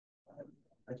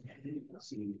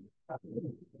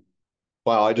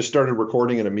Wow, I just started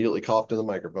recording and immediately coughed in the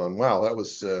microphone. Wow, that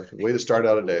was a way to start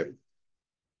out a day.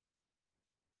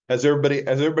 Has everybody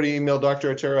emailed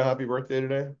Dr. Otero happy birthday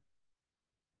today?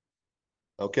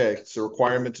 Okay, it's a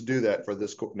requirement to do that for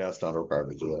this. No, it's not a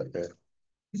requirement to do that. Okay.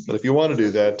 But if you want to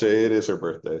do that, it is her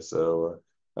birthday. So,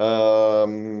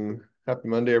 happy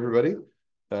Monday, everybody.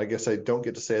 I guess I don't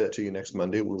get to say that to you next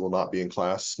Monday. We will not be in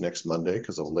class next Monday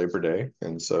because of Labor Day.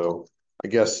 And so I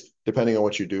guess depending on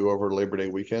what you do over Labor Day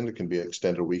weekend, it can be an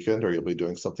extended weekend or you'll be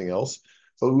doing something else.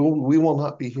 But we will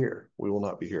not be here. We will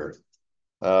not be here.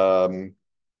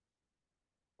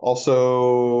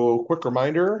 Also, quick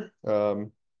reminder,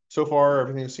 so far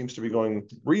everything seems to be going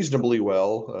reasonably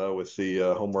well with the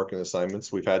homework and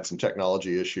assignments. We've had some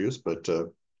technology issues, but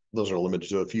those are limited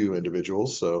to a few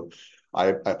individuals. So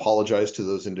I apologize to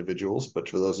those individuals, but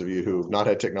for those of you who have not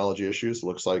had technology issues, it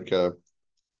looks like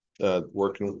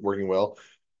working well.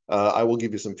 I will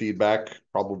give you some feedback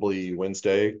probably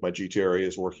Wednesday. My GTRA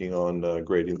is working on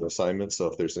grading the assignments. So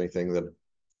if there's anything that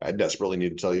I desperately need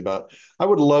to tell you about, I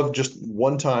would love just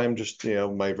one time, just,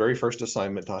 my very first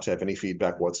assignment, not to have any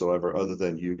feedback whatsoever, other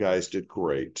than you guys did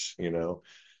great,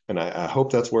 and I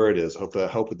hope that's where it is. I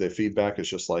hope that the feedback is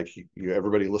just like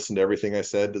everybody listened to everything I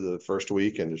said to the first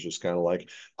week. And it's just kind of like,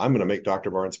 I'm going to make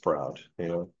Dr. Barnes proud,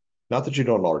 not that you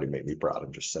don't already make me proud.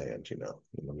 I'm just saying,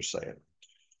 I'm just saying.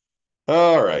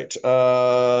 All right.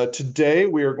 Today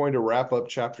we are going to wrap up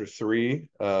chapter 3.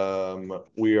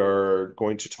 We are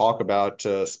going to talk about,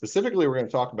 specifically, we're going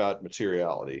to talk about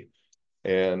materiality.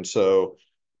 And so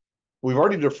we've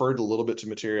already deferred a little bit to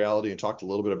materiality and talked a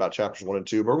little bit about chapters 1 and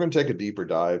 2, but we're going to take a deeper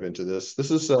dive into this. This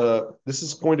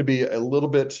is going to be a little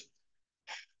bit,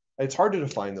 it's hard to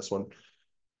define this one.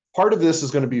 Part of this is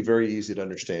going to be very easy to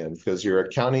understand because you're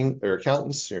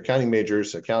accountants, you're accounting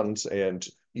majors, accountants, and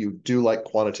you do like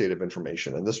quantitative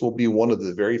information. And this will be one of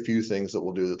the very few things that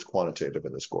we'll do that's quantitative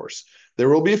in this course. There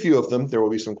will be a few of them. There will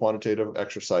be some quantitative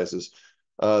exercises.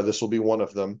 This will be one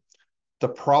of them. The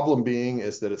problem being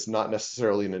is that it's not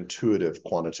necessarily an intuitive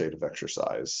quantitative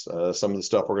exercise. Some of the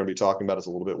stuff we're going to be talking about is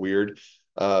a little bit weird.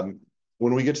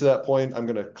 When we get to that point, I'm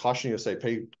going to caution you to say,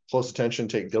 pay close attention,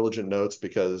 take diligent notes,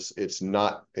 because it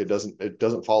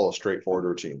doesn't follow a straightforward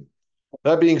routine.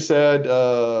 That being said,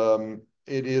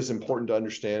 it is important to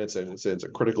understand it's a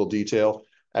critical detail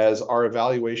as our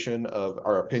evaluation of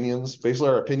our opinions. Basically,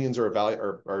 our opinions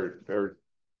our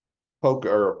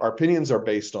opinions are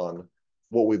based on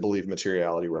what we believe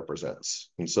materiality represents.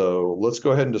 And so let's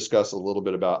go ahead and discuss a little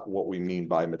bit about what we mean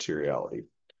by materiality.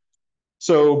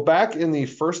 So back in the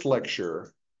first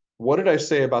lecture, what did I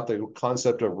say about the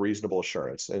concept of reasonable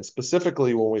assurance? And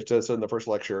specifically, when we said in the first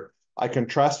lecture, I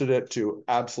contrasted it to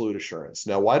absolute assurance.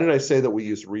 Now, why did I say that we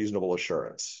use reasonable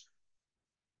assurance?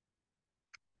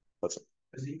 Because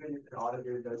even if an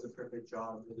auditor does a perfect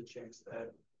job, there's a chance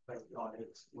that the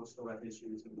audit will still have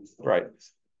issues. Right.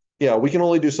 Yeah, we can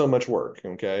only do so much work,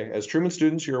 okay? As Truman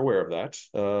students, you're aware of that.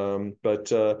 But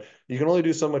you can only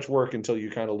do so much work until you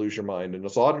kind of lose your mind. And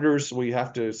as auditors, we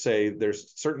have to say there's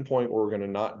a certain point where we're going to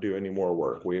not do any more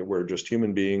work. We're just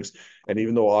human beings. And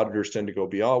even though auditors tend to go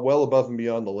well above and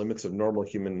beyond the limits of normal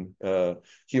human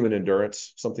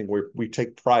endurance, something we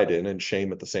take pride in and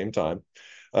shame at the same time,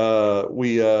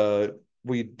 we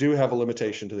do have a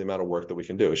limitation to the amount of work that we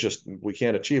can do. It's just we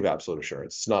can't achieve absolute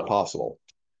assurance. It's not possible.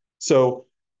 So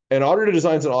an auditor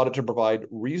designs an audit to provide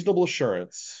reasonable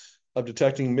assurance of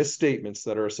detecting misstatements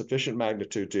that are of sufficient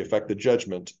magnitude to affect the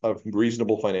judgment of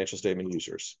reasonable financial statement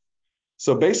users.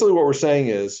 So basically what we're saying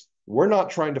is we're not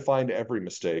trying to find every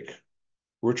mistake.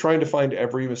 We're trying to find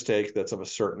every mistake that's of a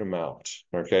certain amount,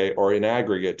 okay, or in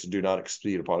aggregate to do not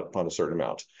exceed upon a certain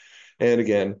amount. And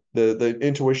again, the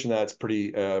intuition that's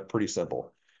pretty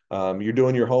simple. You're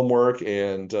doing your homework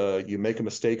and you make a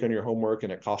mistake on your homework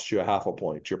and it costs you a half a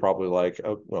point. You're probably like,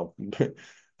 oh, well,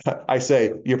 I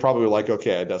say you're probably like,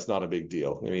 okay, that's not a big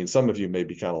deal. I mean, some of you may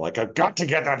be kind of like, I've got to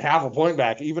get that half a point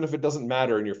back, even if it doesn't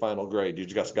matter in your final grade. You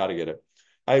just got to get it.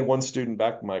 I had one student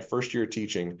back my first year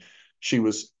teaching. She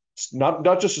was not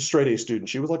just a straight A student.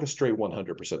 She was like a straight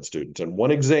 100% student. And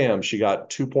one exam, she got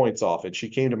 2 points off, and she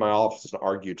came to my office and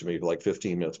argued to me for like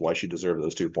 15 minutes why she deserved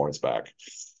those 2 points back.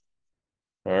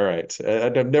 All right.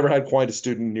 I've never had quite a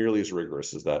student nearly as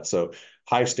rigorous as that. So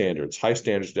high standards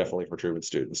definitely for Truman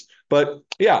students. But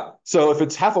yeah, so if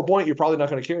it's half a point, you're probably not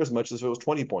going to care as much as if it was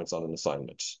 20 points on an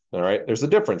assignment. All right. There's a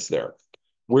difference there.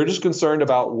 We're just concerned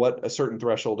about what a certain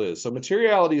threshold is. So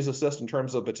materiality is assessed in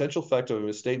terms of potential effect of a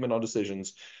misstatement on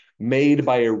decisions made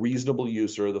by a reasonable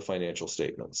user of the financial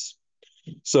statements.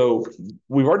 So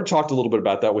we've already talked a little bit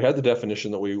about that. We had the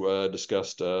definition that we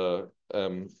discussed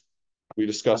we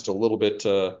discussed a little bit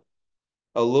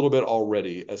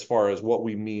already as far as what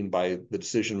we mean by the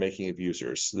decision making of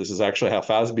users. This is actually how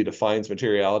FASB defines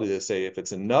materiality. They say if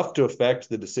it's enough to affect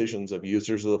the decisions of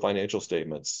users of the financial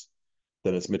statements,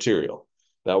 then it's material.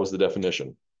 That was the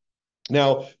definition.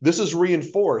 Now, this is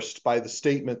reinforced by the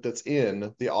statement that's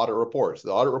in the audit report.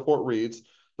 The audit report reads,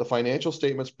 the financial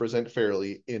statements present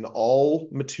fairly in all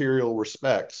material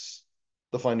respects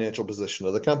the financial position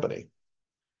of the company.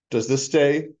 Does this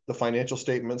say the financial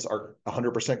statements are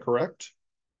 100% correct?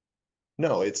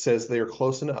 No, it says they are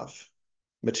close enough.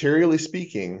 Materially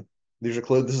speaking, this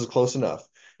is close enough.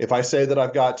 If I say that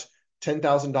I've got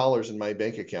 $10,000 in my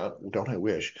bank account, don't I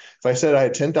wish? If I said I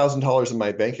had $10,000 in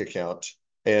my bank account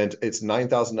and it's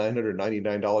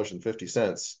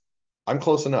 $9,999.50, I'm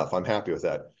close enough. I'm happy with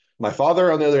that. My father,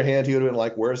 on the other hand, he would have been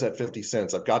like, where's that 50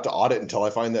 cents? I've got to audit until I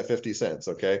find that 50 cents.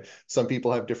 Okay. Some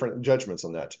people have different judgments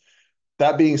on that.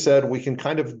 That being said, we can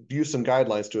kind of use some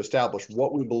guidelines to establish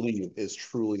what we believe is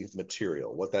truly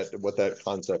material, what that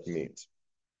concept means.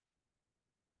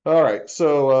 All right,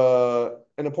 so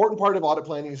an important part of audit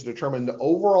planning is to determine the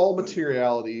overall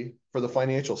materiality for the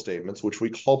financial statements, which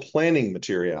we call planning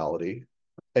materiality,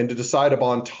 and to decide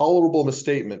upon tolerable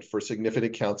misstatement for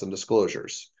significant counts and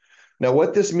disclosures. Now,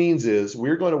 what this means is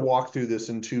we're going to walk through this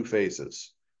in two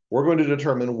phases. We're going to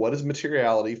determine what is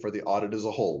materiality for the audit as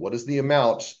a whole. What is the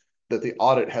amount that the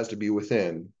audit has to be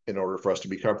within in order for us to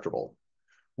be comfortable?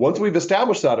 Once we've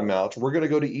established that amount, we're going to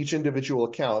go to each individual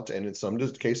account, and in some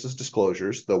cases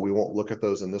disclosures, though we won't look at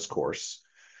those in this course.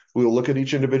 We will look at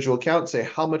each individual account and say,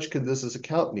 how much could this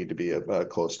account need to be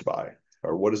closed by?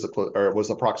 Or what's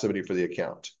the proximity for the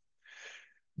account?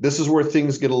 This is where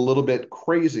things get a little bit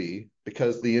crazy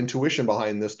because the intuition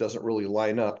behind this doesn't really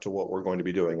line up to what we're going to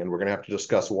be doing. And we're going to have to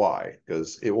discuss why,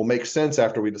 because it will make sense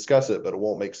after we discuss it, but it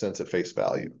won't make sense at face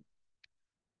value.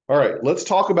 All right, let's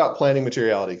talk about planning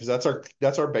materiality because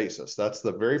that's our basis. That's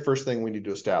the very first thing we need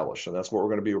to establish, and that's what we're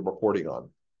going to be reporting on.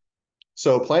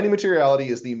 So planning materiality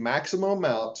is the maximum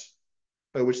amount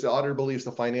by which the auditor believes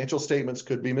the financial statements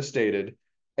could be misstated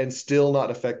and still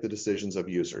not affect the decisions of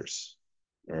users.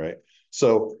 All right.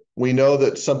 So we know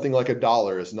that something like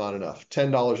 $1 is not enough.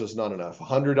 $10 is not enough.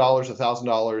 $100,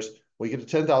 $1,000. We get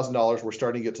to $10,000, we're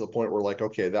starting to get to the point where like,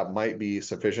 okay, that might be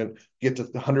sufficient. Get to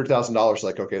 $100,000,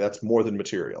 like, okay, that's more than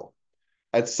material.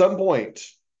 At some point,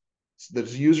 the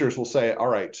users will say, all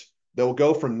right, they'll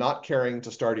go from not caring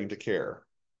to starting to care.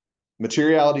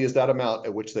 Materiality is that amount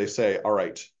at which they say, all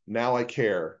right, now I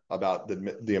care about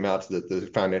the amount that the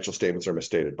financial statements are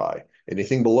misstated by.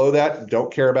 Anything below that,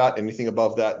 don't care about. Anything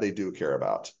above that, they do care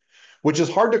about, which is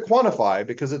hard to quantify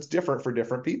because it's different for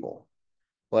different people.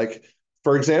 Like,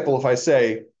 for example, if I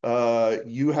say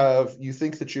you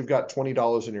think that you've got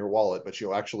 $20 in your wallet, but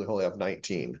you actually only have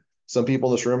 19. Some people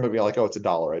in this room would be like, oh, it's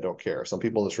 $1. I don't care. Some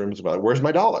people in this room is about, where's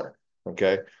my dollar?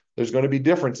 Okay. There's going to be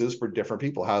differences for different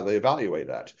people, how they evaluate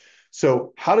that.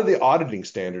 So how do the auditing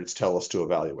standards tell us to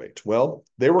evaluate? Well,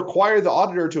 they require the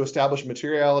auditor to establish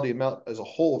materiality amount as a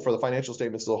whole for the financial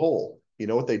statements as a whole. You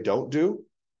know what they don't do?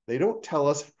 They don't tell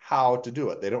us how to do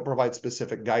it. They don't provide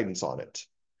specific guidance on it.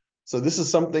 So this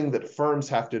is something that firms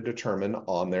have to determine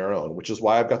on their own, which is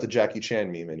why I've got the Jackie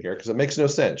Chan meme in here, because it makes no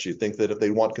sense. You'd think that if they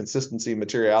want consistency and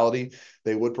materiality,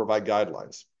 they would provide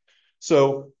guidelines.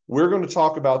 So we're going to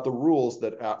talk about the rules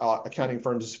that accounting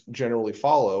firms generally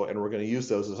follow, and we're going to use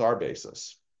those as our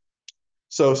basis.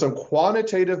 So some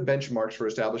quantitative benchmarks for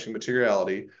establishing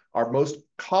materiality. Our most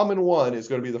common one is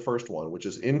going to be the first one, which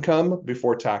is income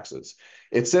before taxes.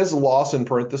 It says loss in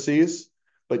parentheses,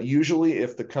 but usually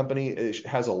if the company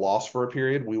has a loss for a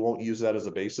period, we won't use that as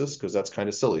a basis because that's kind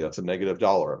of silly. That's a negative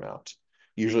dollar amount.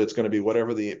 Usually it's going to be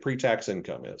whatever the pre-tax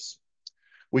income is.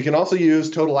 We can also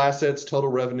use total assets, total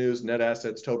revenues, net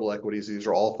assets, total equities. These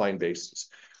are all fine bases.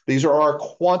 These are our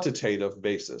quantitative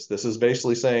basis. This is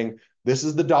basically saying this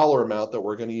is the dollar amount that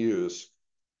we're going to use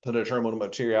to determine what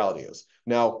materiality is.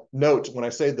 Now, note, when I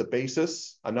say the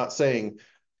basis, I'm not saying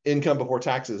income before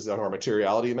taxes is our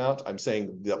materiality amount. I'm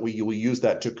saying that we will use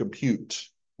that to compute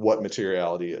what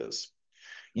materiality is.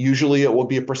 Usually it will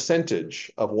be a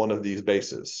percentage of one of these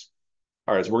bases.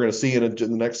 All right, so we're going to see in the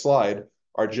next slide,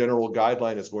 our general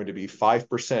guideline is going to be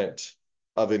 5%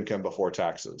 of income before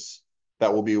taxes.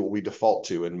 That will be what we default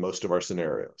to in most of our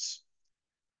scenarios.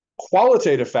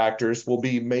 Qualitative factors will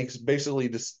be basically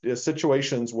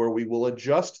situations where we will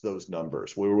adjust those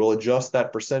numbers. We will adjust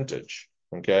that percentage,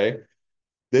 okay?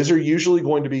 These are usually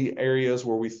going to be areas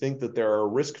where we think that there are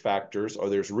risk factors or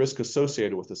there's risk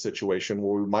associated with the situation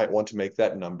where we might want to make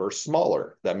that number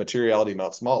smaller, that materiality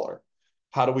amount smaller.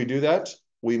 How do we do that?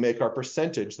 We make our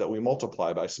percentage that we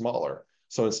multiply by smaller.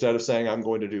 So instead of saying I'm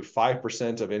going to do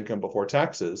 5% of income before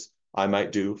taxes, I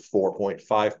might do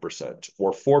 4.5%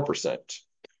 or 4%.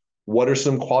 What are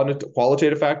some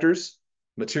qualitative factors?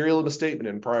 Material misstatement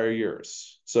in prior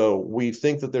years. So we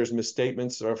think that there's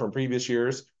misstatements from previous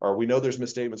years, or we know there's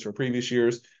misstatements from previous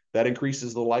years. That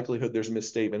increases the likelihood there's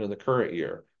misstatement in the current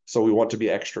year. So we want to be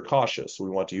extra cautious. We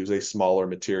want to use a smaller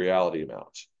materiality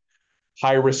amount.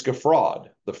 High risk of fraud.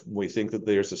 We think that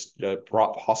there's a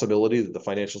possibility that the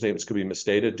financial statements could be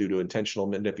misstated due to intentional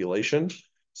manipulation.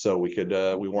 So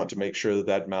we want to make sure that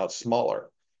that amount's smaller.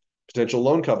 Potential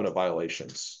loan covenant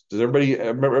violations. Does everybody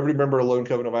remember loan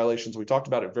covenant violations? We talked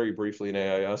about it very briefly in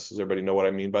AIS. Does everybody know what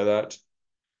I mean by that?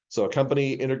 So a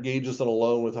company engages in a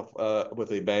loan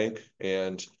with a bank,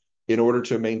 and in order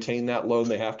to maintain that loan,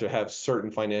 they have to have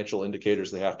certain financial indicators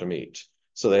they have to meet.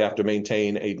 So they have to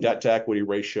maintain a debt to equity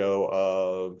ratio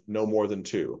of no more than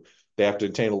 2. They have to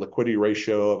maintain a liquidity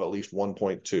ratio of at least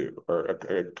 1.2, or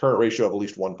a current ratio of at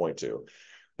least 1.2.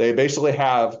 They basically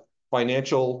have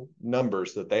financial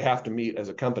numbers that they have to meet as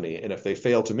a company. And if they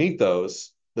fail to meet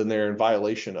those, then they're in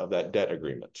violation of that debt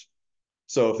agreement.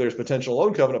 So if there's potential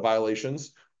loan covenant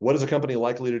violations, what is a company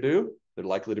likely to do? They're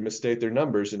likely to misstate their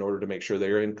numbers in order to make sure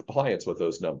they're in compliance with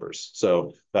those numbers.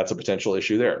 So that's a potential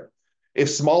issue there. If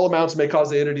small amounts may cause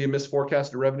the entity to miss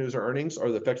forecasted revenues or earnings,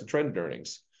 or the affected trend in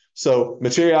earnings. So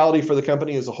materiality for the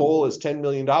company as a whole is $10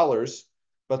 million,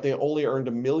 but they only earned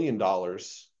 $1 million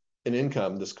in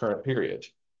income this current period.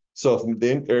 So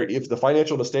if the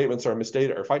financial statements are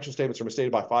misstated, or financial statements are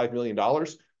misstated by $5 million,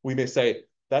 we may say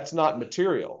that's not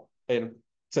material. And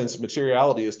since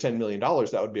materiality is $10 million,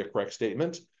 that would be a correct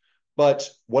statement. But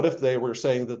what if they were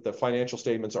saying that the financial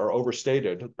statements are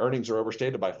overstated, earnings are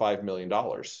overstated by $5 million?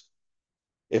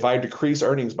 If I decrease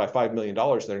earnings by $5 million,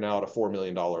 they're now at a $4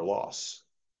 million loss.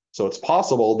 So it's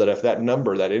possible that if that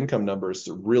number, that income number is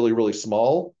really, really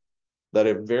small, that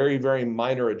a very, very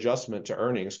minor adjustment to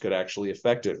earnings could actually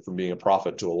affect it from being a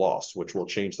profit to a loss, which will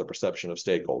change the perception of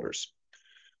stakeholders.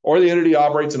 Or the entity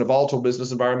operates in a volatile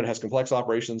business environment, has complex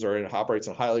operations, or operates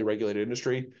in a highly regulated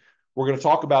industry. We're going to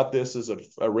talk about this as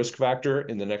a risk factor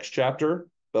in the next chapter,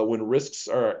 but when risks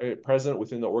are present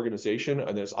within the organization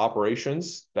and there's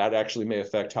operations, that actually may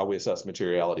affect how we assess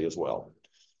materiality as well.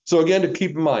 So again, to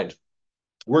keep in mind,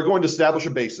 we're going to establish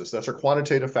a basis. That's our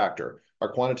quantitative factor,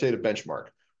 our quantitative benchmark.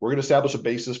 We're going to establish a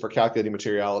basis for calculating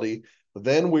materiality.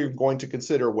 Then we're going to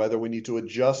consider whether we need to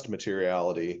adjust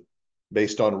materiality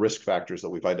based on risk factors that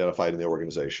we've identified in the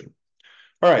organization.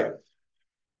 All right.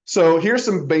 So here's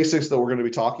some basics that we're going to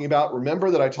be talking about. Remember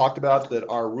that I talked about that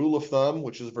our rule of thumb,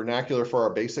 which is vernacular for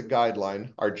our basic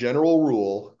guideline, our general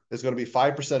rule is going to be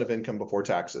 5% of income before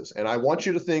taxes. And I want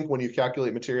you to think when you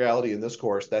calculate materiality in this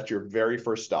course, that's your very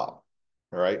first stop.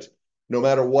 All right. No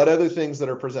matter what other things that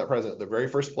are present, the very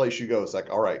first place you go is like,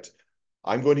 all right,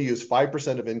 I'm going to use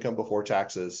 5% of income before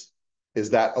taxes. Is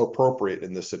that appropriate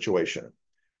in this situation?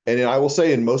 And I will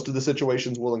say in most of the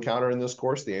situations we'll encounter in this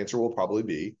course, the answer will probably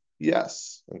be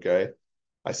yes. Okay.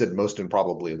 I said most and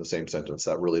probably in the same sentence.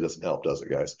 That really doesn't help, does it,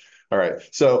 guys? All right.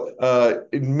 So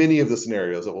in many of the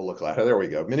scenarios that we'll look at, there we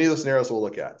go. Many of the scenarios we'll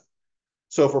look at.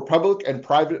 So for public and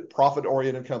private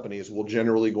profit-oriented companies, we're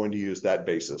generally going to use that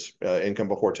basis, income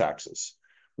before taxes.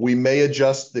 We may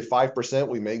adjust the 5%.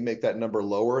 We may make that number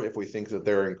lower if we think that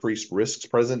there are increased risks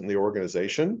present in the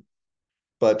organization.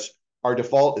 But our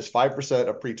default is 5%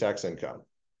 of pre-tax income.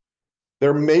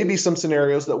 There may be some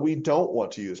scenarios that we don't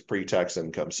want to use pre-tax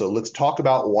income. So let's talk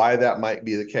about why that might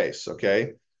be the case,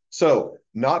 okay? So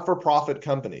not-for-profit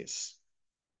companies,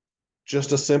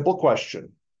 just a simple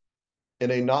question. In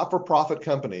a not-for-profit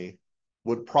company,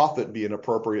 would profit be an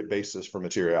appropriate basis for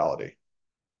materiality?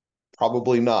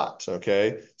 Probably not,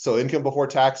 okay? So income before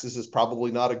taxes is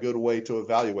probably not a good way to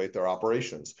evaluate their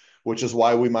operations, which is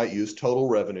why we might use total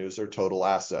revenues or total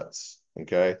assets,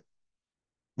 okay?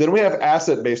 Then we have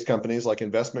asset-based companies like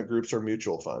investment groups or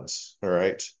mutual funds, all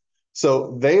right?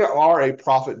 So they are a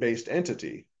profit-based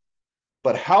entity,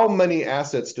 but how many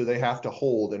assets do they have to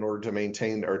hold in order to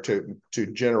maintain or to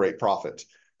generate profit?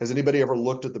 Has anybody ever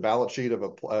looked at the balance sheet of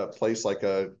a place like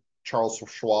a Charles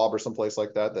Schwab or someplace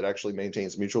like that that actually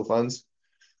maintains mutual funds?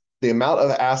 The amount of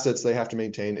assets they have to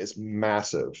maintain is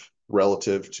massive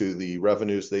relative to the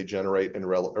revenues they generate and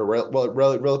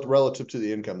relative to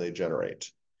the income they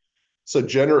generate. So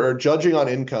judging on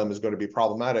income is going to be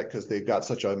problematic because they've got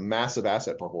such a massive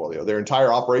asset portfolio. Their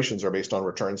entire operations are based on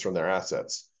returns from their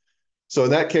assets. So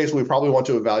in that case, we probably want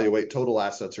to evaluate total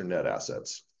assets or net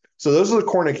assets. So those are the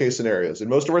corner case scenarios. In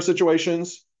most of our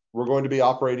situations, we're going to be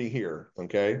operating here,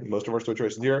 okay? Most of our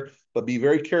situations here, but be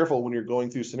very careful when you're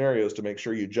going through scenarios to make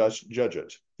sure you judge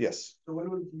it. Yes? So when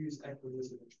would you use equity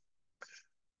as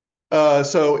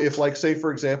So if like say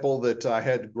for example that I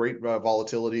had great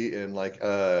volatility in like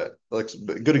a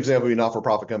good example would be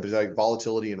not-for-profit companies like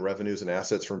volatility in revenues and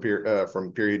assets from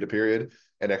period to period,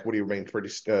 and equity remained pretty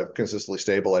consistently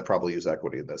stable, I'd probably use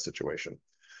equity in that situation.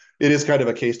 It is kind of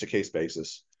a case-to-case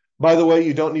basis. By the way,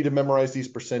 you don't need to memorize these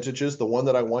percentages. The one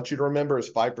that I want you to remember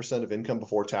is 5% of income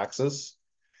before taxes.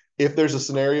 If there's a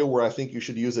scenario where I think you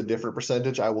should use a different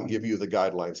percentage, I will give you the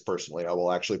guidelines personally. I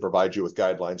will actually provide you with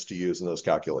guidelines to use in those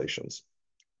calculations.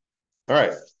 All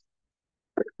right.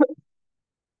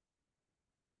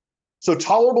 So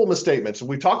tolerable misstatements.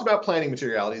 We talked about planning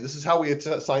materiality. This is how we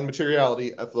assign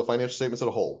materiality for the financial statements as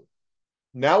a whole.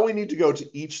 Now we need to go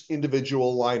to each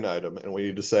individual line item and we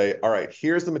need to say, all right,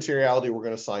 here's the materiality we're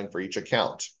going to assign for each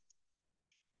account.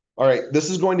 All right, this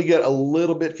is going to get a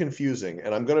little bit confusing,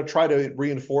 and I'm going to try to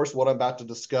reinforce what I'm about to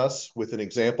discuss with an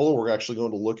example. We're actually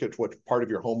going to look at what part of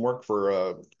your homework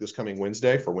for this coming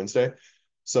Wednesday,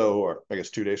 So, or I guess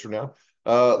 2 days from now.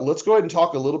 Let's go ahead and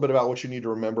talk a little bit about what you need to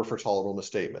remember for tolerable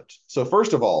misstatement. So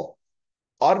first of all,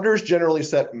 auditors generally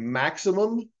set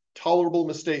maximum tolerable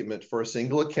misstatement for a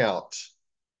single account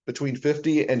between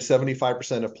 50 and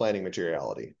 75% of planning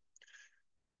materiality.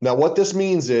 Now, what this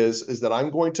means is that I'm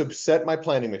going to set my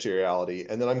planning materiality,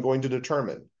 and then I'm going to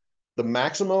determine the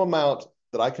maximum amount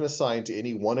that I can assign to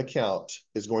any one account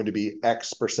is going to be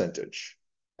X percentage.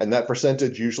 And that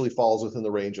percentage usually falls within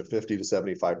the range of 50 to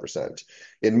 75%.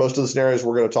 In most of the scenarios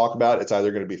we're going to talk about, it's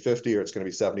either going to be 50 or it's going to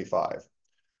be 75.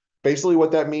 Basically,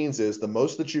 what that means is the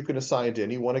most that you can assign to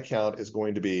any one account is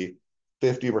going to be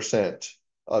 50%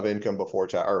 of income before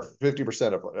tax, or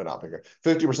 50% of, not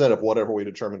 50% of whatever we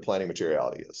determine planning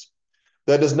materiality is.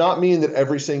 That does not mean that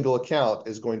every single account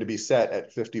is going to be set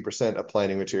at 50% of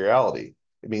planning materiality.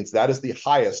 It means that is the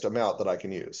highest amount that I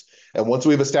can use. And once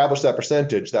we've established that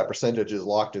percentage is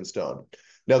locked in stone.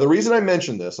 Now, the reason I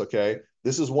mention this, okay,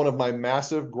 this is one of my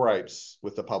massive gripes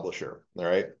with the publisher, all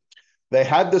right? They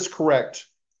had this correct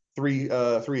three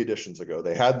editions ago.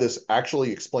 They had this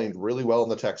actually explained really well in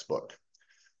the textbook.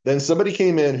 Then somebody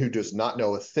came in who does not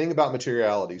know a thing about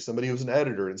materiality, somebody who's an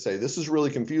editor, and say, this is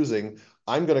really confusing.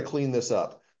 I'm going to clean this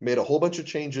up. Made a whole bunch of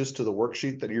changes to the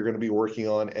worksheet that you're going to be working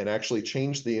on and actually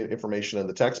changed the information in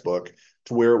the textbook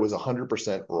to where it was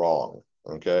 100% wrong,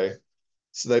 okay?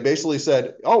 So they basically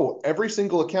said, oh, every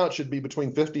single account should be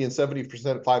between 50 and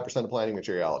 70%, 5% of planning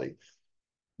materiality.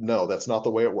 No, that's not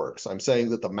the way it works. I'm saying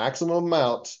that the maximum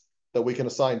amount that we can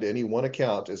assign to any one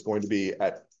account is going to be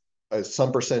at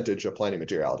some percentage of planning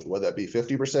materiality, whether that be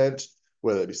 50%,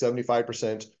 whether it be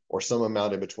 75%, or some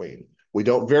amount in between. We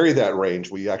don't vary that range.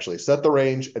 We actually set the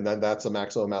range, and then that's the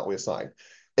maximum amount we assign.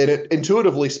 And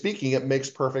intuitively speaking, it makes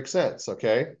perfect sense,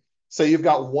 okay? Say you've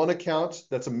got one account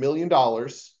that's $1 million,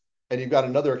 and you've got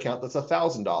another account that's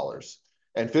 $1,000,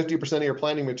 and 50% of your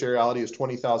planning materiality is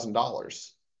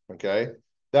 $20,000, okay?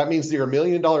 That means that your $1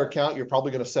 million account, you're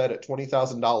probably going to set at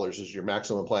 $20,000 as your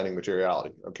maximum planning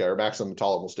materiality, okay, or maximum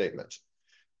tolerable statement.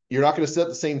 You're not going to set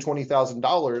the same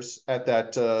 $20,000 at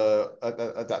that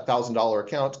 $1,000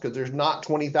 account because there's not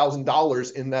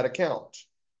 $20,000 in that account,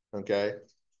 okay?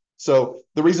 So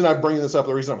the reason I'm bringing this up,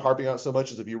 the reason I'm harping on it so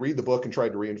much is if you read the book and try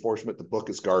to reinforce it, the book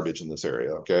is garbage in this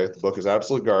area, okay? The book is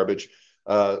absolute garbage.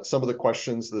 Some of the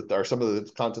questions that are some of the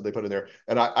content they put in there,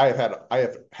 and I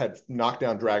have had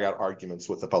knockdown, drag out arguments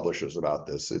with the publishers about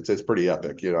this. It's pretty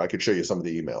epic. You know, I could show you some of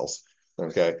the emails.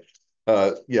 Okay,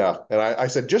 yeah, and I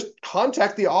said just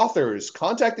contact the authors.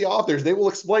 Contact the authors. They will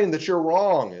explain that you're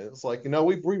wrong. And it's like, you know,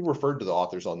 we referred to the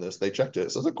authors on this. They checked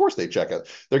it. So of course they check it.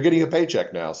 They're getting a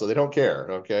paycheck now, so they don't care.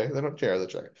 Okay, they don't care. They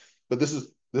check it. But this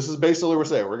is basically what we're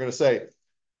saying. We're going to say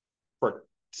for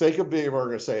sake of being, we're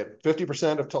going to say it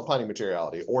 50% of planning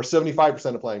materiality or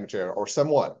 75% of planning material or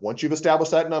somewhat. Once you've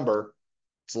established that number,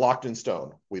 it's locked in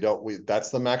stone. That's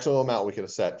the maximum amount we can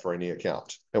set for any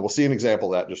account. And we'll see an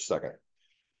example of that in just a second.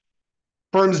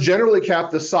 Firms generally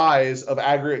cap the size of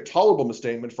aggregate tolerable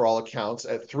misstatement for all accounts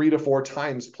at 3 to 4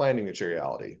 times planning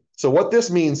materiality. So what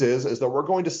this means is that we're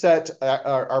going to set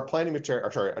our planning material,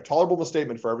 a tolerable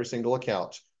misstatement for every single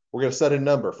account. We're going to set a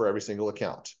number for every single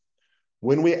account.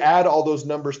 When we add all those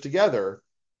numbers together,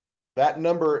 that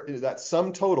number, that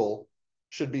sum total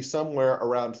should be somewhere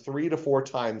around 3 to 4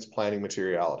 times planning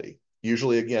materiality.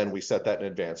 Usually, again, we set that in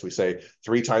advance. We say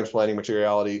 3 times planning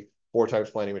materiality, 4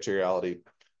 times planning materiality,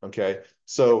 okay?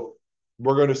 So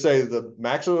we're going to say the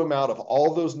maximum amount of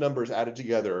all those numbers added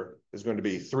together is going to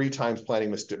be 3 times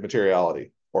planning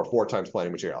materiality or 4 times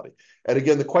planning materiality. And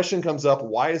again, the question comes up,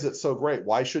 why is it so great?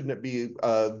 Why shouldn't it be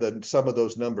the sum of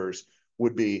those numbers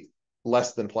would be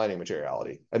less than planning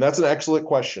materiality? And that's an excellent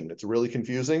question. It's really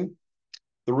confusing.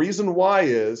 The reason why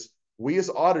is we as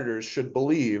auditors should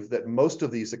believe that most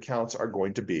of these accounts are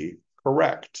going to be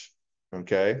correct,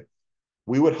 okay?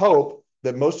 We would hope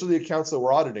that most of the accounts that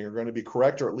we're auditing are going to be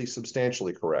correct or at least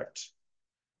substantially correct.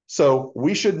 So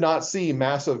we should not see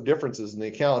massive differences in the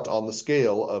account on the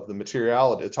scale of the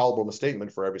materiality, tolerable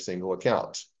misstatement for every single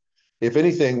account. If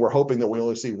anything, we're hoping that we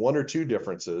only see one or two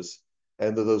differences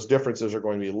and that those differences are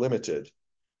going to be limited.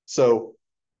 So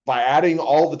by adding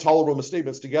all the tolerable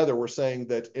misstatements together, we're saying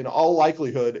that in all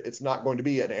likelihood, it's not going to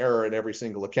be an error in every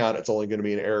single account. It's only going to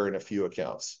be an error in a few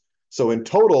accounts. So in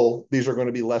total, these are going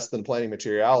to be less than planning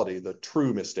materiality, the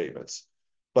true misstatements.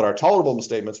 But our tolerable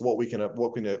misstatements, what we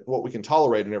can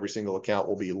tolerate in every single account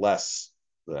will be less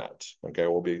than that. Okay,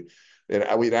 will be in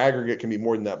aggregate can be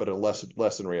more than that, but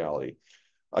less in reality.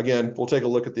 Again, we'll take a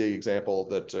look at the example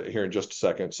that here in just a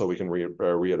second, so we can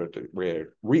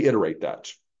reiterate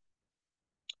that.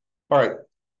 All right.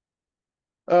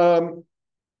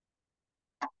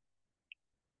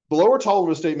 The lower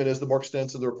tolerable statement is the more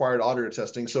extensive the required auditor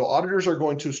testing. So auditors are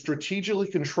going to strategically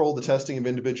control the testing of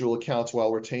individual accounts while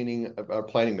retaining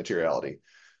planning materiality.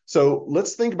 So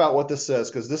let's think about what this says,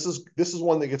 because this is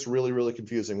one that gets really, really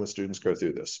confusing when students go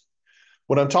through this.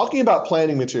 When I'm talking about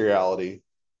planning materiality,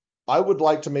 I would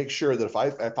like to make sure that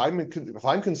if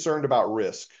I'm concerned about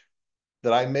risk,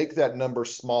 that I make that number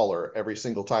smaller every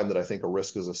single time that I think a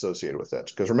risk is associated with it.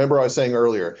 Because remember, I was saying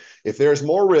earlier, if there's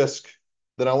more risk,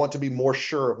 then I want to be more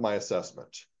sure of my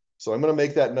assessment. So I'm going to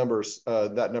make that number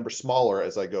smaller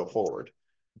as I go forward.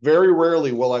 Very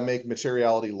rarely will I make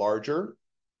materiality larger,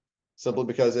 simply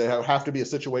because it have to be a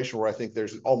situation where I think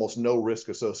there's almost no risk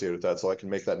associated with that, so I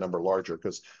can make that number larger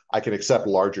because I can accept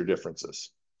larger differences.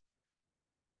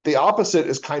 The opposite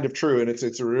is kind of true, and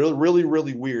it's really, really,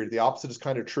 really weird. The opposite is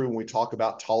kind of true when we talk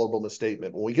about tolerable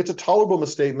misstatement. When we get to tolerable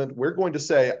misstatement, we're going to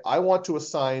say, I want to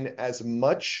assign as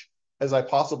much as I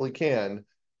possibly can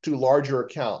to larger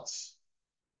accounts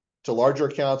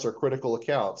or critical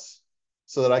accounts,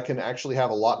 so that I can actually have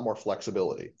a lot more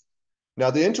flexibility. Now,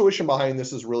 the intuition behind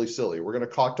this is really silly. We're going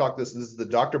to talk this. This is the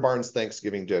Dr. Barnes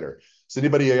Thanksgiving dinner. Does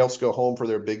anybody else go home for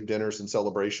their big dinners and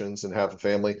celebrations and have a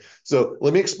family? So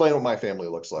let me explain what my family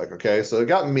looks like, okay? So it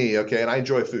got me, okay, and I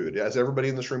enjoy food, as everybody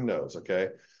in this room knows, okay?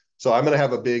 So I'm going to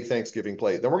have a big Thanksgiving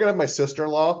plate. Then we're going to have my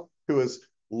sister-in-law, who is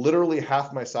literally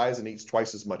half my size and eats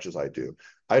twice as much as I do.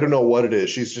 I don't know what it is.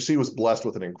 She was blessed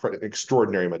with an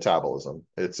extraordinary metabolism.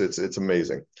 It's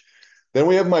amazing. Then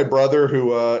we have my brother,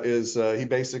 who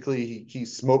he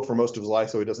smoked for most of his life,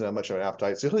 so he doesn't have much of an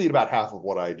appetite. So he'll eat about half of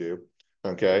what I do.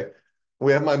 Okay.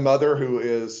 We have my mother, who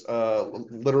is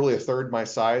literally a third my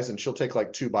size, and she'll take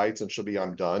like 2 bites and she'll be,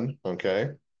 I'm done.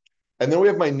 Okay. And then we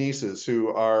have my nieces, who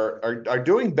are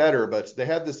doing better, but they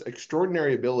have this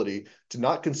extraordinary ability to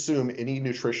not consume any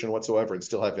nutrition whatsoever and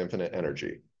still have infinite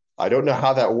energy. I don't know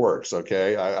how that works.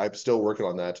 Okay. I'm still working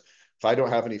on that. If I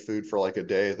don't have any food for like a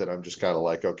day, then I'm just kind of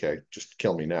like, okay, just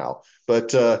kill me now.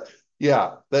 But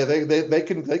yeah, they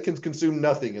can consume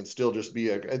nothing and still just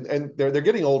be and they're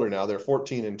getting older now. They're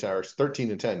 14 and 13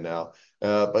 and 10 now.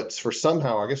 But for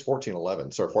somehow, I guess 14,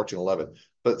 11, sorry, 14, 11,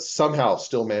 but somehow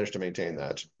still managed to maintain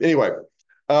that. Anyway,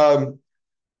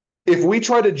 if we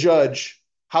try to judge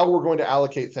how we're going to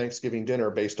allocate Thanksgiving dinner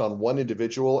based on one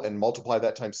individual and multiply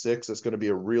that times 6, it's going to be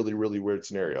a really, really weird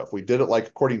scenario. If we did it like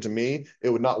according to me, it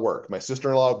would not work. My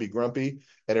sister-in-law would be grumpy,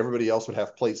 and everybody else would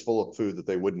have plates full of food that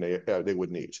they wouldn't eat.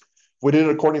 If we did it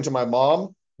according to my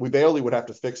mom, we barely would have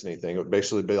to fix anything. It would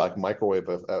basically be like microwave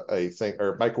a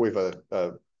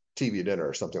TV dinner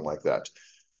or something like that.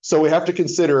 So we have to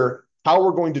consider how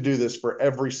we're going to do this for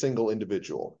every single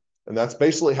individual. And that's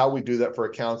basically how we do that for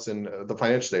accounts in the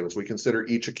financial statements. We consider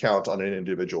each account on an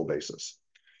individual basis.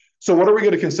 So what are we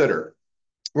going to consider?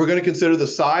 We're going to consider the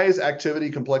size,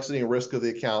 activity, complexity, and risk of the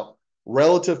account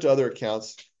relative to other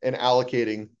accounts and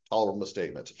allocating tolerable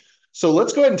misstatement. So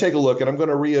let's go ahead and take a look, and I'm going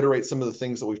to reiterate some of the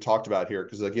things that we've talked about here,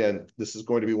 because again, this is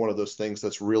going to be one of those things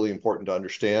that's really important to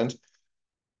understand.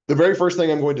 The very first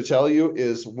thing I'm going to tell you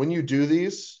is when you do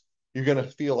these, you're going to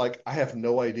feel like, I have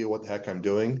no idea what the heck I'm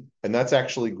doing. And that's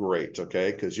actually great,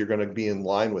 okay? Because you're going to be in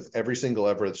line with every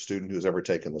single student who's ever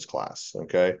taken this class,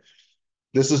 okay?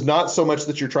 This is not so much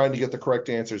that you're trying to get the correct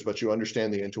answers, but you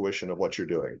understand the intuition of what you're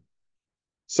doing.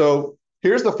 So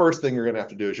here's the first thing you're going to have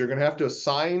to do is you're going to have to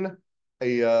assign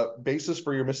a basis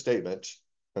for your misstatement,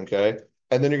 okay?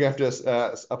 And then you're going to have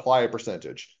to apply a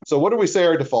percentage. So what do we say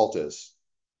our default is?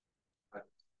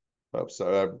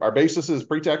 So our basis is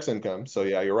pre-tax income. So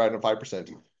yeah, you're right on 5%.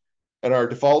 And our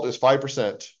default is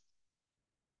 5%.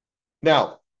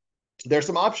 Now, there's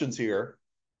some options here.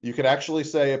 You could actually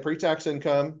say a pre-tax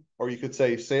income, or you could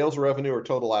say sales revenue or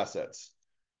total assets.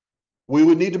 we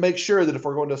would need to make sure that if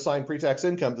we're going to assign pre-tax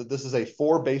income, that this is a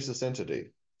 4-basis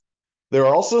entity. There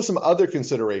are also some other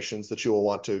considerations that you will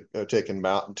want to take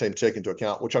into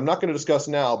account, which I'm not going to discuss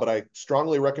now, but I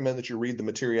strongly recommend that you read the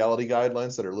materiality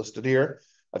guidelines that are listed here.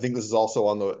 I think this is also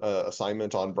on the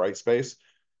assignment on Brightspace.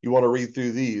 You want to read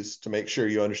through these to make sure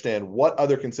you understand what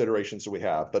other considerations do we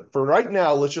have. But for right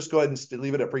now, let's just go ahead and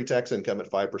leave it at pre-tax income at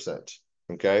 5%.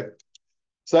 Okay.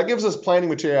 So that gives us planning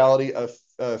materiality of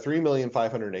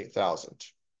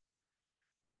 3,508,000.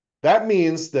 That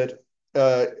means that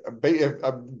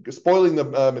spoiling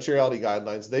the materiality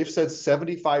guidelines, they've said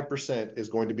 75% is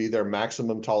going to be their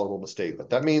maximum tolerable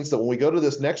misstatement. That means that when we go to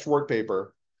this next work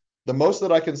paper, the most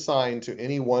that I can sign to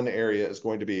any one area is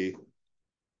going to be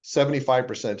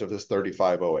 75% of this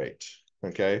 3508,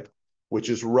 okay? Which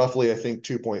is roughly, I think,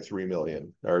 2.3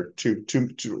 million or the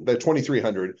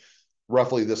 2,300,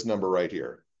 roughly this number right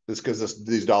here. This because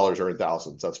these dollars are in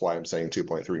thousands. That's why I'm saying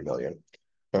 2.3 million,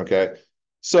 okay?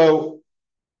 So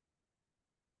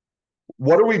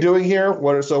what are we doing here?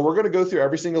 So we're going to go through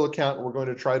every single account and we're going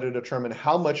to try to determine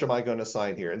how much am I going to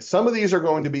sign here. And some of these are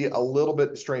going to be a little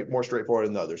bit more straightforward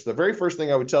than others. The very first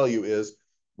thing I would tell you is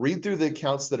read through the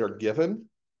accounts that are given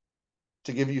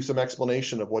to give you some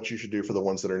explanation of what you should do for the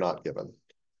ones that are not given.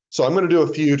 So I'm going to do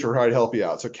a few to try to help you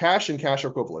out. So cash and cash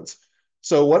equivalents.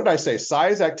 So what did I say?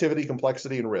 Size, activity,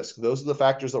 complexity, and risk. Those are the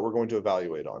factors that we're going to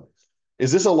evaluate on.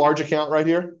 Is this a large account right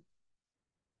here?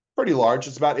 Pretty large.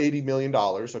 It's about $80 million.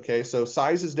 Okay, so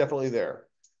size is definitely there.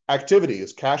 Activity,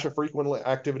 is cash a frequent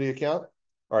activity account?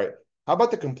 All right. How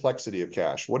about the complexity of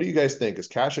cash? What do you guys think? Is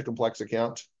cash a complex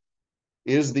account?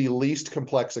 Is the least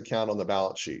complex account on the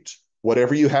balance sheet.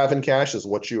 Whatever you have in cash is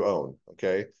what you own.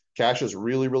 Okay. Cash is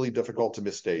really, really difficult to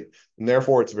misstate, and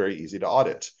therefore it's very easy to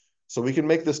audit. So we can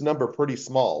make this number pretty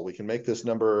small. We can make this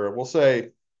number, we'll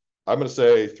say, I'm going to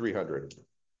say 300.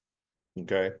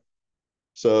 Okay.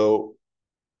 So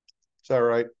is that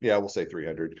right? Yeah, we'll say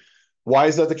 300. Why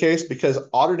is that the case? Because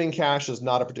auditing cash is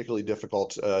not a particularly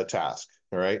difficult task.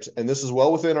 All right. And this is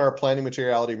well within our planning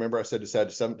materiality. Remember, I said it's had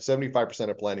 75%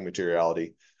 of planning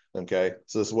materiality. Okay.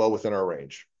 So this is well within our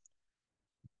range.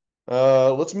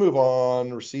 Let's move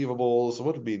on. Receivables.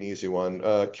 What would be an easy one?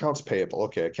 Accounts payable.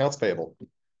 Okay. Accounts payable.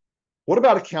 What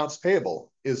about accounts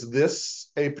payable? Is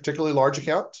this a particularly large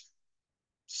account?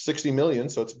 60 million.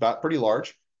 So it's about pretty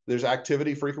large. There's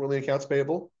activity frequently in accounts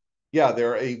payable. Yeah,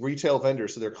 they're a retail vendor,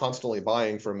 so they're constantly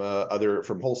buying from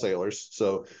from wholesalers.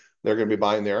 So they're going to be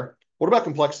buying there. What about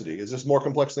complexity? Is this more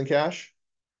complex than cash?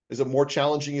 Is it more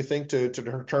challenging, you think, to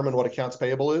determine what accounts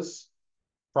payable is?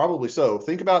 Probably so.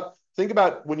 Think about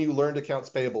when you learned accounts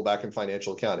payable back in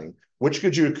financial accounting. Which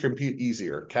could you compute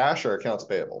easier, cash or accounts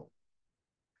payable?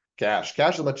 Cash.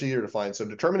 Cash is much easier to find. So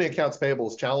determining accounts payable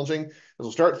is challenging. As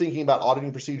we'll start thinking about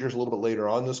auditing procedures a little bit later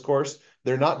on in this course,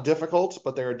 they're not difficult,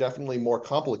 but they're definitely more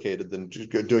complicated than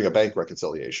just doing a bank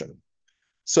reconciliation.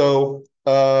 So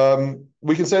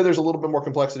we can say there's a little bit more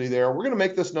complexity there. We're going to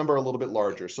make this number a little bit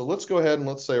larger. So let's go ahead and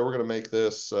let's say we're going to make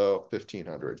this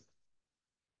 1,500.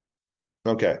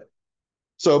 Okay.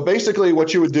 So basically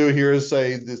what you would do here is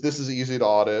say this is easy to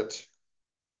audit.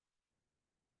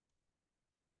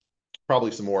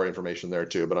 Probably some more information there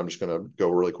too, but I'm just going to go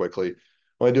really quickly.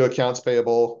 When I do accounts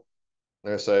payable,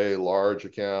 I say large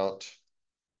account,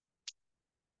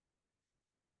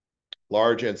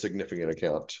 large and significant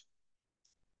account.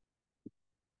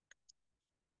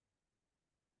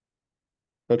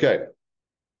 Okay.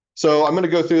 So I'm going to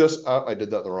go through this. I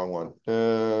did that the wrong one.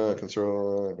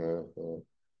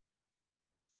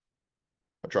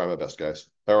 I'll try my best, guys.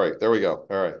 All right, there we go.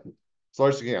 All right. As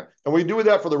large as you can. And we do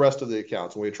that for the rest of the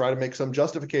accounts. And we try to make some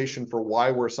justification for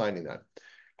why we're assigning that.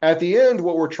 At the end,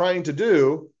 what we're trying to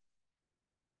do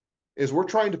is we're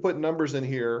trying to put numbers in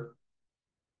here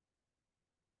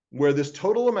where this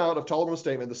total amount of tolerable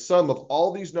statement, the sum of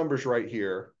all these numbers right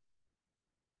here,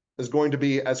 is going to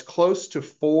be as close to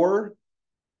 4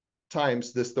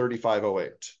 times this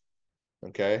 3508.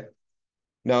 Okay.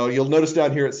 Now you'll notice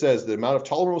down here it says the amount of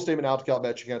tolerable statement out to count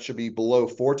batch account should be below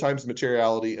 4 times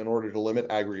materiality in order to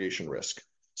limit aggregation risk.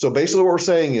 So basically what we're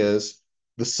saying is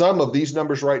the sum of these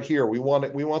numbers right here, we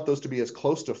want those to be as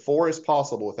close to 4 as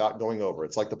possible without going over.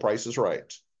 It's like the Price is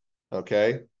Right.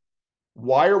 Okay.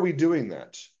 Why are we doing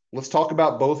that? Let's talk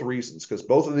about both reasons, because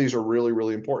both of these are really,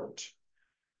 really important.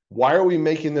 Why are we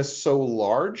making this so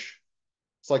large?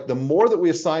 It's like the more that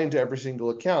we assign to every single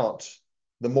account,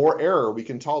 the more error we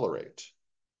can tolerate.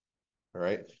 All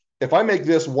right. If I make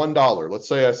this $1, let's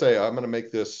say I'm going to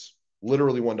make this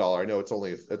literally $1. I know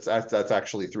that's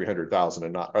actually 300,000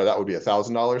 and not, or that would be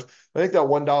 $1,000. I think that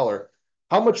 $1,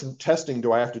 how much testing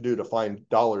do I have to do to find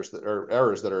dollars that are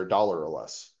errors that are $1 or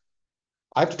less?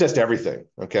 I have to test everything.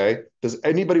 Okay. Does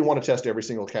anybody want to test every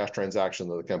single cash transaction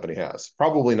that the company has?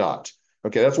 Probably not.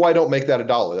 Okay. That's why I don't make that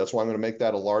 $1. That's why I'm going to make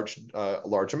that a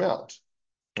large amount.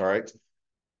 All right.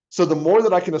 So the more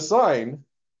that I can assign,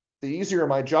 the easier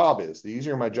my job is. The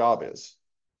easier my job is.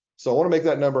 So I want to make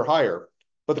that number higher.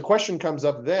 But the question comes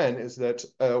up then is that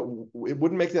it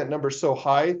wouldn't make that number so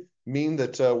high mean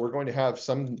that we're going to have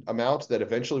some amount that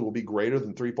eventually will be greater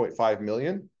than 3.5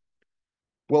 million.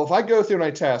 Well, if I go through and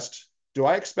I test, do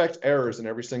I expect errors in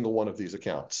every single one of these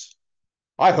accounts?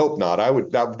 I hope not.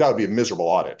 That would be a miserable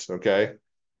audit. Okay.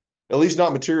 At least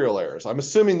not material errors. I'm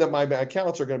assuming that my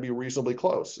accounts are going to be reasonably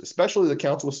close, especially the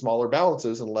accounts with smaller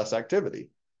balances and less activity.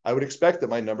 I would expect that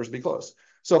my numbers be close.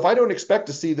 So if I don't expect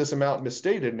to see this amount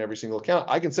misstated in every single account,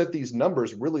 I can set these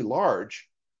numbers really large,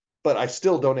 but I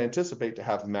still don't anticipate to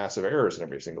have massive errors in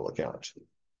every single account.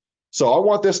 So I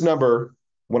want this number,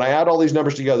 when I add all these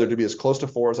numbers together, to be as close to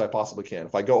 4 as I possibly can.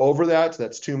 If I go over that,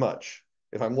 that's too much.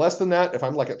 If I'm less than that, if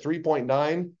I'm like at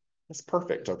 3.9, that's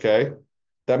perfect, okay?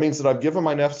 That means that I've given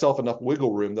myself enough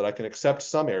wiggle room that I can accept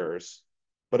some errors,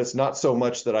 but it's not so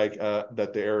much that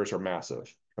the errors are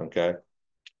massive, okay?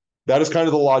 That is kind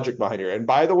of the logic behind here. And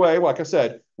by the way, like I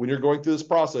said, when you're going through this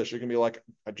process, you're gonna be like,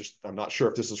 I'm not sure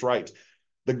if this is right.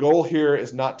 The goal here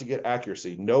is not to get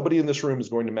accuracy. Nobody in this room is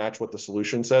going to match what the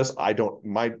solution says. I've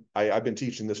been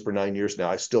teaching this for 9 years now.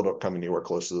 I still don't come anywhere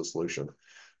close to the solution,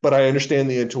 but I understand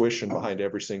the intuition behind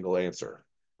every single answer.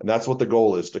 And that's what the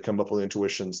goal is, to come up with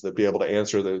intuitions that be able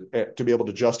to to be able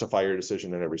to justify your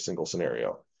decision in every single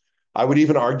scenario. I would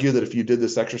even argue that if you did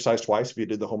this exercise twice, if you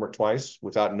did the homework twice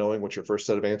without knowing what your first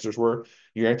set of answers were,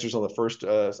 your answers on the first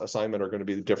assignment are going to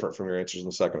be different from your answers in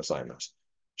the second assignment.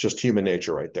 Just human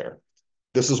nature right there.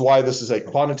 This is why this is a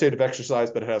quantitative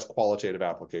exercise, but it has qualitative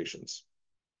applications.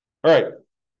 All right,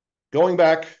 going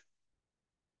back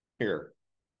here.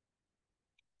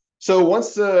 So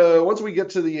once we get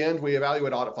to the end, we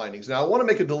evaluate audit findings. Now I want to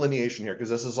make a delineation here because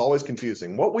this is always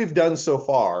confusing. What we've done so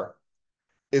far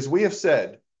is we have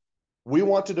said we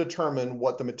want to determine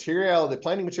what the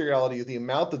planning materiality, the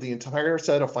amount that the entire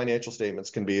set of financial statements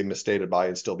can be misstated by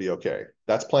and still be okay.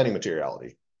 That's planning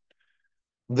materiality.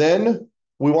 Then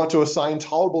we want to assign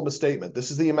tolerable misstatement.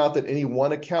 This is the amount that any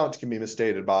one account can be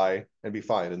misstated by and be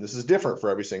fine. And this is different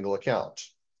for every single account.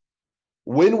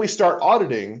 When we start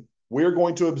auditing, we're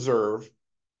going to observe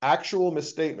actual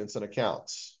misstatements in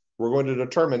accounts. We're going to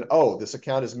determine, oh, this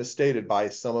account is misstated by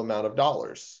some amount of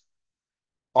dollars.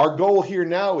 Our goal here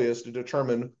now is to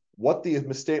determine what the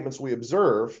misstatements we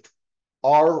observe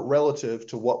are relative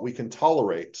to what we can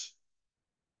tolerate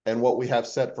and what we have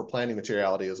set for planning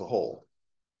materiality as a whole.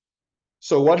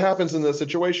 So what happens in this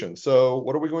situation? So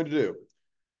what are we going to do?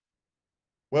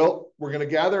 Well, we're going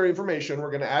to gather information. We're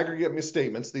going to aggregate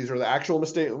misstatements. These are the actual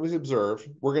misstatements we observe.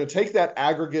 We're going to take that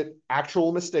aggregate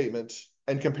actual misstatement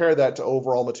and compare that to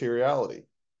overall materiality.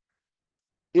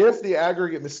 If the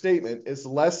aggregate misstatement is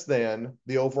less than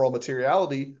the overall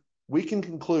materiality, we can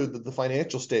conclude that the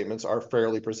financial statements are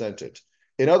fairly presented.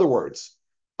 In other words,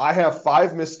 I have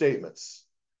 5 misstatements,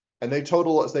 and in sum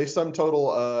total,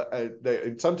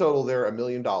 they're $1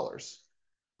 million.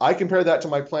 I compare that to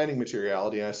my planning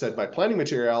materiality, and I said my planning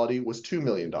materiality was $2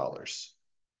 million.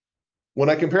 When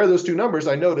I compare those two numbers,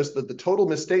 I notice that the total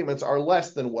misstatements are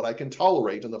less than what I can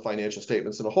tolerate in the financial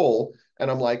statements in a whole, and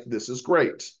I'm like, this is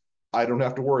great. I don't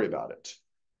have to worry about it.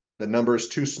 The number is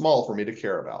too small for me to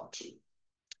care about.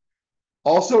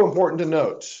 Also important to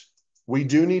note, we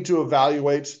do need to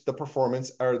evaluate the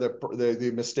performance or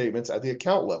the misstatements at the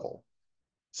account level.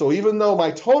 So even though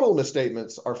my total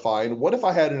misstatements are fine, what if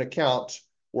I had an account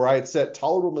where I had set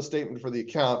tolerable misstatement for the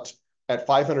account at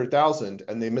 500,000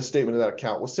 and the misstatement of that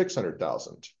account was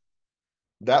 600,000?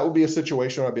 That would be a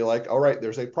situation where I'd be like, all right,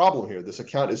 there's a problem here. This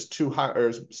account is too high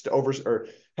or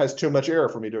has too much error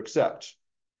for me to accept.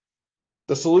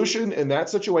 The solution in that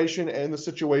situation and the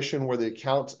situation where the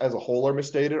accounts as a whole are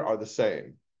misstated are the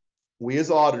same. We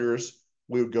as auditors,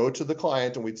 we would go to the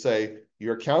client and we'd say,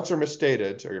 your accounts are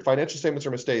misstated or your financial statements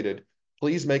are misstated.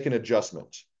 Please make an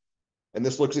adjustment. And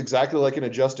this looks exactly like an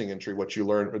adjusting entry, what you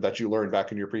learned or that you learned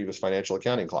back in your previous financial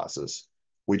accounting classes.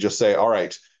 We just say, all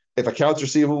right, if accounts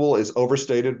receivable is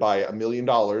overstated by $1 million,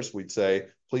 we'd say,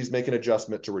 please make an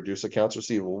adjustment to reduce accounts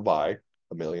receivable by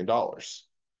 $1 million.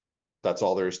 That's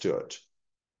all there is to it.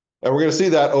 And we're going to see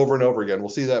that over and over again. We'll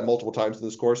see that multiple times in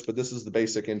this course, but this is the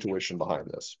basic intuition behind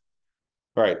this.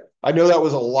 All right. I know that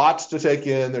was a lot to take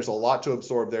in. There's a lot to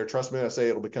absorb there. Trust me when I say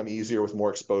it'll become easier with more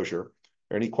exposure.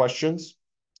 Are any questions?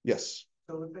 Yes.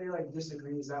 So if they like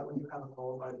disagree, is that when you have a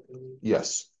qualified opinion?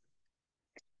 Yes.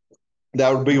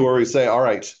 That would be where we say, all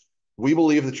right, we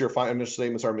believe that your financial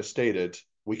statements are misstated.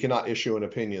 we cannot issue an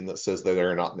opinion that says that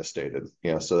they're not misstated.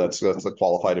 Yeah, so that's a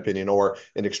qualified opinion, or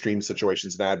in extreme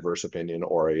situations, an adverse opinion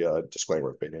or a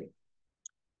disclaimer opinion.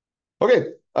 Okay,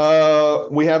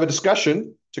 we have a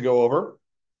discussion to go over.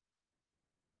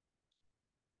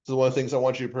 This is one of the things I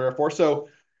want you to prepare for. So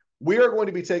we are going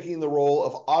to be taking the role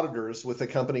of auditors with a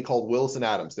company called Willis and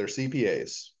Adams. They're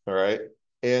CPAs, all right?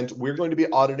 And we're going to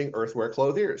be auditing earthware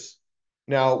clothiers.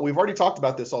 Now, we've already talked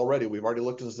about this already. We've already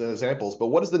looked at some examples, but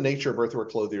what is the nature of earthware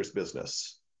clothiers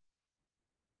business?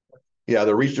 Yeah,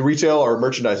 they're retail or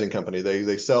merchandising company.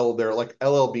 They sell, they're like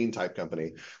LL Bean type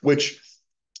company, which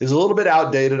is a little bit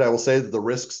outdated. I will say that the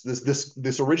risks,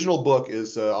 this original book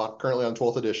is currently on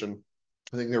 12th edition.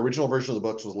 I think the original version of the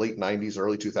books was late 90s,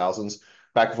 early 2000s,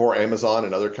 back before Amazon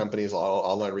and other companies,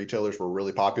 online retailers were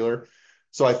really popular.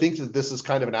 So I think that this is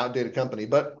kind of an outdated company,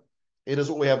 but it is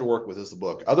what we have to work with is the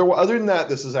book. Other than that,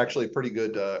 this is actually a pretty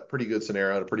good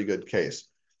scenario and a pretty good case.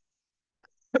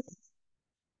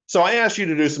 So I asked you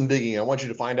to do some digging. I want you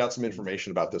to find out some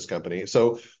information about this company.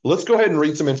 So let's go ahead and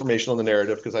read some information on the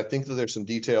narrative because I think that there's some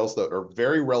details that are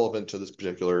very relevant to this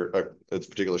particular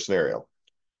scenario.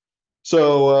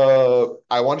 So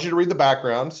I want you to read the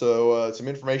background. So some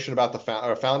information about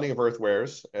the founding of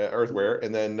Earthware,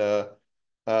 and then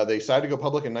they decided to go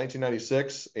public in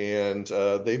 1996, and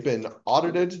they've been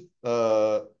audited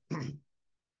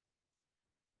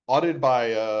audited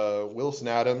by Wilson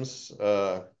Adams.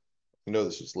 I know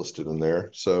this is listed in there,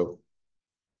 so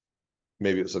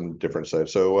maybe it's on a different side.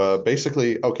 So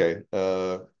basically, okay,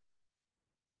 the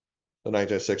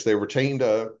 1996, they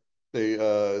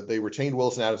retained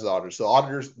Wilson Adams as auditors. So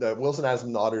Wilson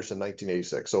Adams auditors in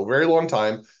 1986. So a very long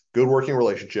time, good working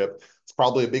relationship. It's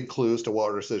probably a big clue as to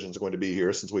what our decisions are going to be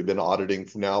here since we've been auditing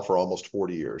now for almost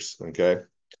 40 years. Okay.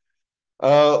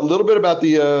 A little bit about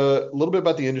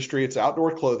the industry. It's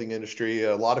outdoor clothing industry.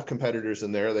 A lot of competitors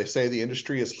in there. They say the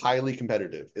industry is highly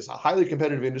competitive. Is a highly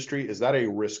competitive industry, is that a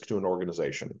risk to an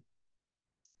organization?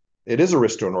 It is a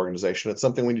risk to an organization. It's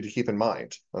something we need to keep in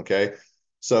mind. Okay.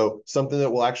 So something that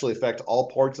will actually affect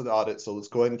all parts of the audit. So let's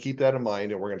go ahead and keep that in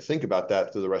mind. And we're going to think about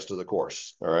that through the rest of the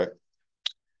course. All right.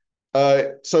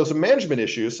 So some management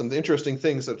issues, some interesting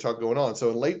things that are going on. So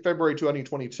in late February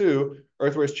 2022,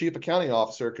 Earthware's chief accounting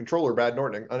officer, controller Brad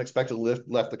Norton, unexpectedly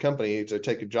left the company to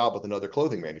take a job with another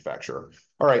clothing manufacturer.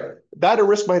 All right, that a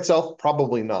risk by itself?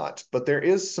 Probably not. But there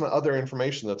is some other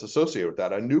information that's associated with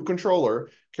that. A new controller,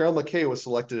 Carol McKay, was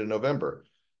selected in November.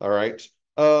 All right.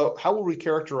 How will we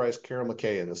characterize Carol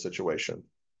McKay in this situation?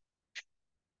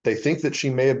 They think that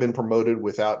she may have been promoted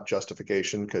without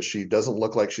justification because she doesn't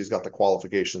look like she's got the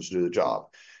qualifications to do the job.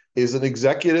 Is an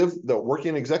executive, the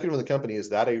working executive in the company,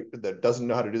 that doesn't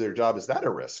know how to do their job, is that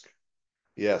a risk?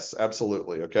 Yes,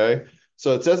 absolutely. Okay.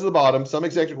 So it says at the bottom, some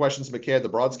executive questions McKay had the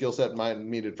broad skill set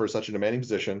needed for such a demanding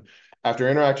position. After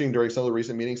interacting during some of the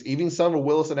recent meetings, even some of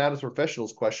Willis and Adams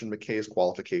professionals questioned McKay's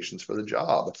qualifications for the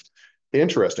job.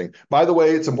 Interesting. By the way,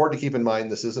 it's important to keep in mind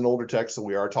this is an older text, so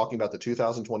we are talking about the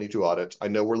 2022 audit. I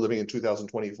know we're living in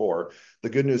 2024. The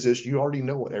good news is you already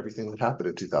know what everything that happened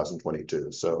in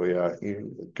 2022. So yeah,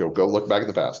 you go look back at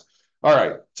the past. All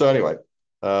right. So anyway,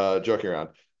 joking around.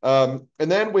 And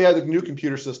then we had the new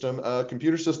computer system.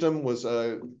 Computer system was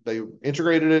they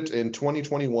integrated it in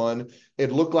 2021.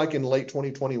 It looked like in late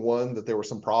 2021 that there were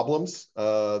some problems.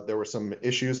 There were some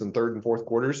issues in third and fourth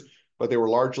quarters, but they were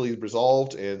largely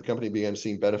resolved and the company began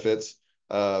seeing benefits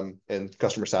and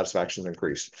customer satisfaction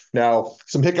increased. Now,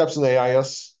 some hiccups in the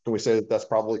AIS, can we say that that's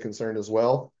probably a concern as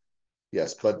well?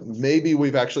 Yes, but maybe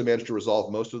we've actually managed to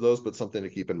resolve most of those, but something to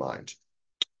keep in mind.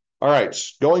 All right,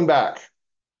 going back,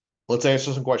 let's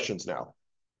answer some questions now.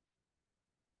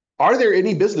 Are there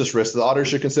any business risks the auditor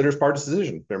should consider as part of the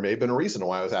decision? There may have been a reason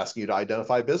why I was asking you to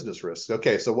identify business risks.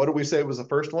 Okay, so what did we say was the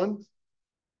first one?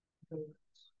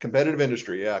 Competitive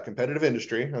industry. Yeah, competitive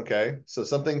industry. Okay. So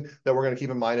something that we're going to keep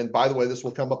in mind. And by the way, this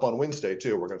will come up on Wednesday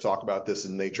too. We're going to talk about this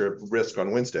in nature of risk on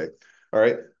Wednesday. All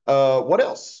right. What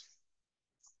else?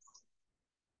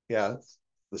 Yeah.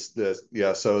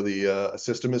 Yeah. So the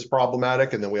system is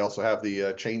problematic. And then we also have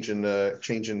the change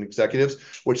in executives,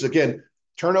 which again,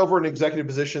 turnover in executive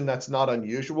position, that's not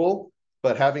unusual.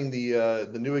 But having the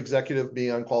new executive being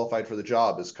unqualified for the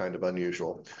job is kind of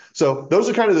unusual. So those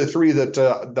are kind of the three that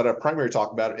I primarily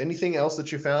talk about. Anything else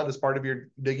that you found as part of your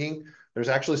digging? There's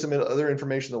actually some other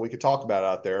information that we could talk about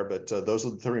out there, but those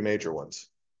are the three major ones.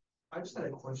 I just had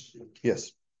a question.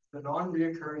 Yes. The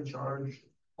non-reoccurring charge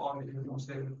on the income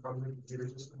statement from the computer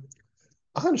system.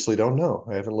 I honestly don't know.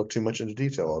 I haven't looked too much into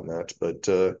detail on that, but it's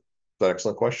an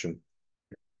excellent question.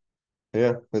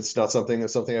 Yeah, it's not something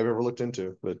I've ever looked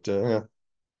into, but yeah.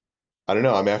 I don't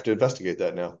know. I'm gonna have to investigate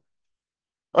that now.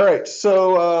 All right.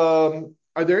 So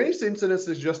Are there any incidents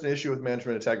that's just an issue with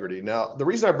management integrity? Now, the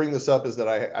reason I bring this up is that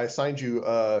I assigned you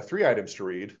 3 items to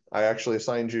read. I actually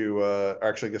assigned you,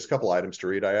 actually, I guess a couple items to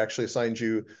read. I actually assigned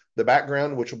you the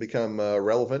background, which will become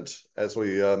relevant as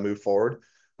we move forward.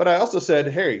 But I also said,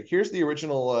 hey, here's the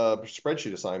original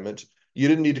spreadsheet assignment. You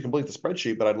didn't need to complete the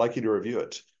spreadsheet, but I'd like you to review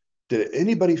it. Did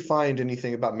anybody find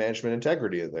anything about management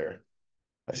integrity in there?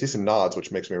 I see some nods,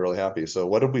 which makes me really happy. So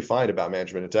what did we find about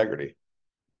management integrity?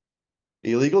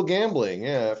 Illegal gambling.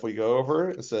 Yeah, if we go over,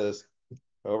 it says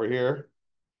over here.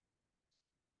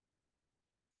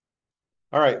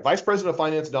 All right, Vice President of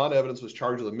Finance Don Evans was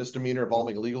charged with a misdemeanor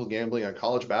involving illegal gambling on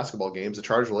college basketball games. The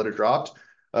charge was later dropped.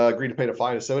 Agreed to pay a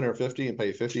fine of $750 and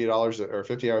pay $50 or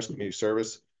 50 hours community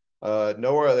service.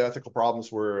 No other ethical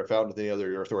problems were found with any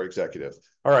other authority executive.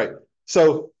 All right,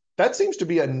 so that seems to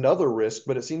be another risk,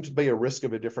 but it seems to be a risk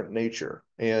of a different nature.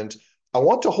 And I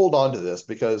want to hold on to this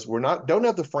because don't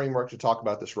have the framework to talk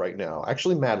about this right now.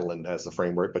 Actually, Madeline has the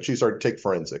framework, but she's started to take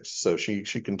forensics, so she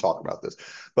can talk about this.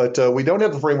 But we don't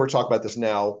have the framework to talk about this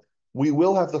now. We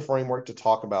will have the framework to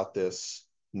talk about this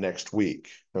next week.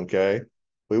 Okay.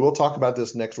 We will talk about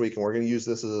this next week, and we're going to use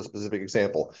this as a specific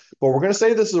example. But we're going to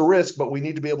say this is a risk, but we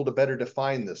need to be able to better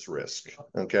define this risk.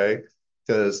 Okay.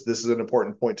 Because this is an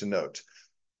important point to note.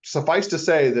 Suffice to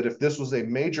say that if this was a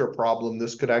major problem,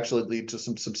 this could actually lead to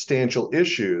some substantial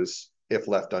issues if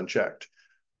left unchecked.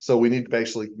 So we need to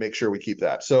basically make sure we keep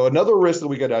that. So another risk that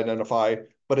we could identify,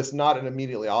 but it's not an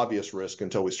immediately obvious risk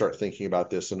until we start thinking about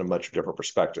this in a much different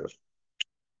perspective.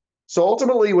 So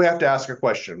ultimately, we have to ask a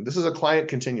question. This is a client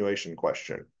continuation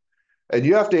question. And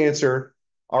you have to answer,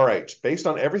 all right, based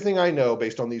on everything I know,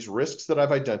 based on these risks that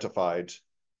I've identified,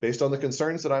 based on the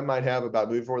concerns that I might have about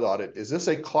moving forward with audit, is this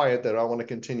a client that I want to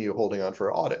continue holding on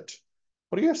for audit?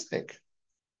 What do you guys think?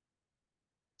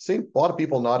 See, a lot of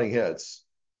people nodding heads.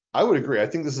 I would agree. I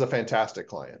think this is a fantastic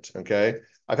client. Okay.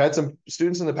 I've had some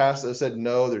students in the past that said,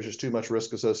 no, there's just too much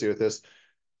risk associated with this.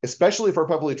 Especially for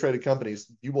publicly traded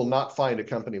companies, you will not find a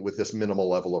company with this minimal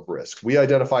level of risk. We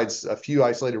identified a few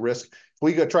isolated risks. If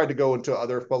we tried to go into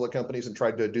other public companies and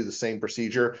tried to do the same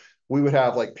procedure, we would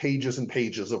have like pages and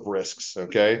pages of risks.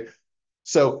 Okay.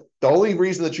 So the only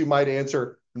reason that you might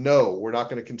answer, no, we're not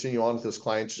going to continue on with this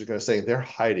client, is going to say they're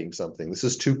hiding something. This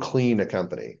is too clean a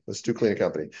company. This is too clean a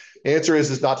company. Answer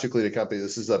is, it's not too clean a company.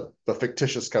 This is a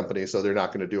fictitious company, so they're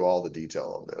not going to do all the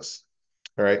detail on this.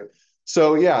 All right.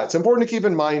 So yeah, it's important to keep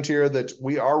in mind here that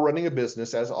we are running a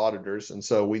business as auditors. And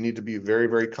so we need to be very,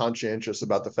 very conscientious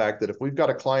about the fact that if we've got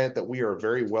a client that we are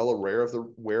very well aware of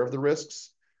the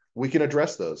risks, we can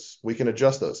address those. We can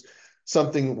adjust those.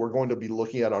 Something we're going to be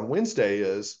looking at on Wednesday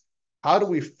is, how do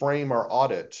we frame our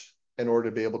audit in order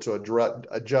to be able to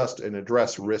adjust and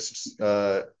address risks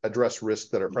that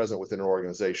are present within an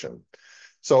organization.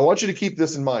 So I want you to keep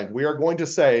this in mind. We are going to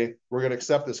say we're going to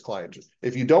accept this client.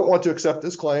 If you don't want to accept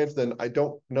this client, then I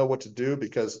don't know what to do,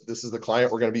 because this is the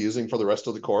client we're going to be using for the rest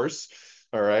of the course.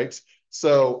 All right.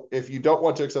 So if you don't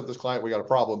want to accept this client, we got a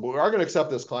problem. But we are going to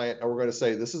accept this client, and we're going to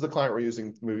say this is the client we're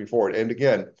using moving forward. And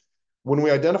again, when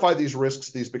we identify these risks,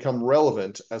 these become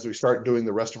relevant as we start doing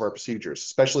the rest of our procedures,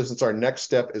 especially since our next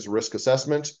step is risk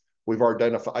assessment. We've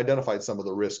identified some of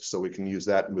the risks, so we can use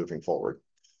that moving forward.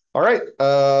 All right,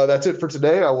 that's it for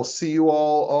today. I will see you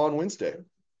all on Wednesday.